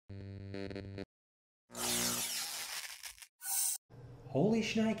Holy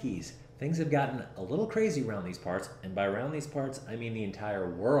shnikes, things have gotten a little crazy around these parts, and by around these parts, I mean the entire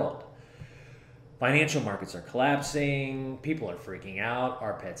world. Financial markets are collapsing, people are freaking out,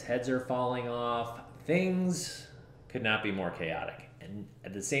 our pets' heads are falling off. Things could not be more chaotic. And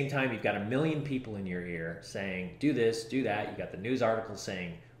at the same time, you've got a million people in your ear saying, do this, do that. You got the news articles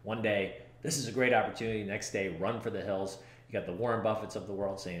saying, one day, this is a great opportunity. Next day, run for the hills. You got the Warren Buffetts of the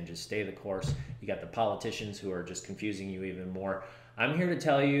world saying, just stay the course. You got the politicians who are just confusing you even more. I'm here to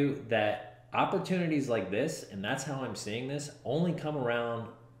tell you that opportunities like this, and that's how I'm seeing this, only come around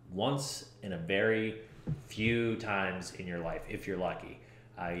once in a very few times in your life, if you're lucky.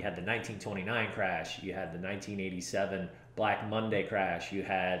 You had the 1929 crash, you had the 1987 Black Monday crash, you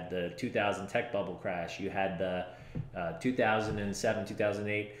had the 2000 tech bubble crash, you had the 2007,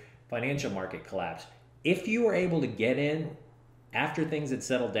 2008 financial market collapse. If you were able to get in after things had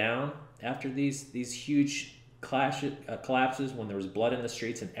settled down, after these huge collapses, when there was blood in the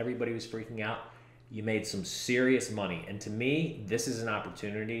streets and everybody was freaking out, you made some serious money. And to me, this is an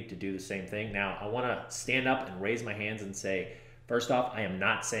opportunity to do the same thing. Now, I want to stand up and raise my hands and say, first off, I am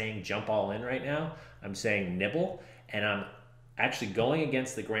not saying jump all in right now. I'm saying nibble, and I'm actually going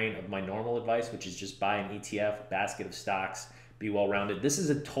against the grain of my normal advice, which is just buy an ETF, basket of stocks, be well-rounded. This is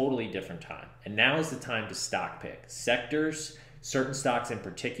a totally different time. And now is the time to stock pick sectors, certain stocks in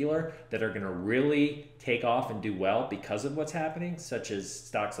particular that are going to really take off and do well because of what's happening, such as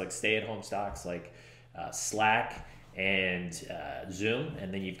stocks like stay-at-home stocks like Slack and Zoom.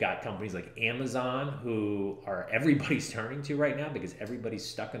 And then you've got companies like Amazon, who are everybody's turning to right now because everybody's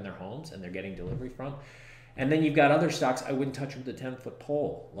stuck in their homes and they're getting delivery from. And then you've got other stocks I wouldn't touch with a 10-foot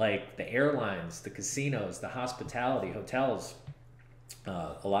pole, like the airlines, the casinos, the hospitality, hotels,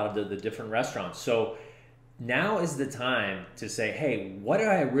 a lot of the different restaurants. So now is the time to say, hey, what do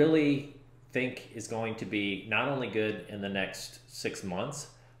I really think is going to be not only good in the next 6 months,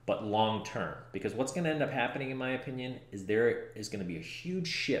 but long term? Because what's going to end up happening, in my opinion, is there is going to be a huge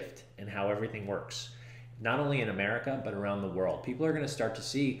shift in how everything works, not only in America, but around the world. People are going to start to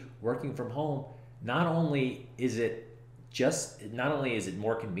see working from home. Not only is it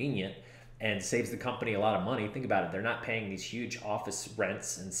more convenient and saves the company a lot of money. Think about it. They're not paying these huge office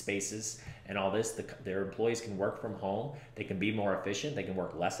rents and spaces and all this. Their employees can work from home. They can be more efficient. They can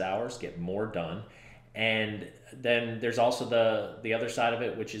work less hours, get more done. And then there's also the other side of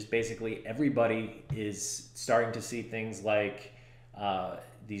it, which is basically everybody is starting to see things like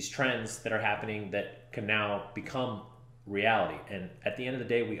these trends that are happening that can now become reality. And at the end of the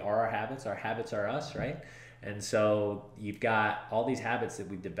day, we are our habits. Our habits are us, right? And so you've got all these habits that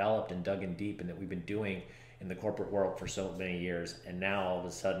we've developed and dug in deep and that we've been doing in the corporate world for so many years. And now all of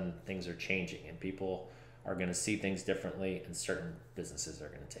a sudden things are changing and people are going to see things differently and certain businesses are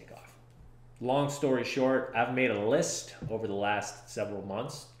going to take off. Long story short, I've made a list over the last couple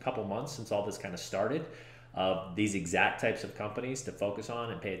months since all this kind of started, of these exact types of companies to focus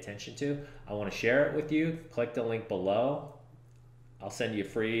on and pay attention to. I want to share it with you. Click the link below. I'll send you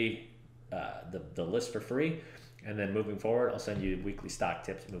the list for free, and then moving forward I'll send you weekly stock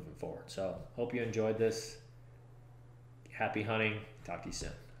tips moving forward. So hope you enjoyed this. Happy hunting. Talk to you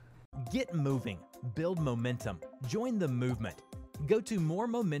soon. Get moving, build momentum, join the movement. Go to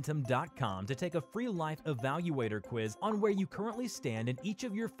moremomentum.com to take a free Life Evaluator Quiz on where you currently stand in each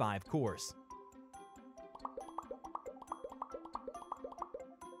of your 5 cores.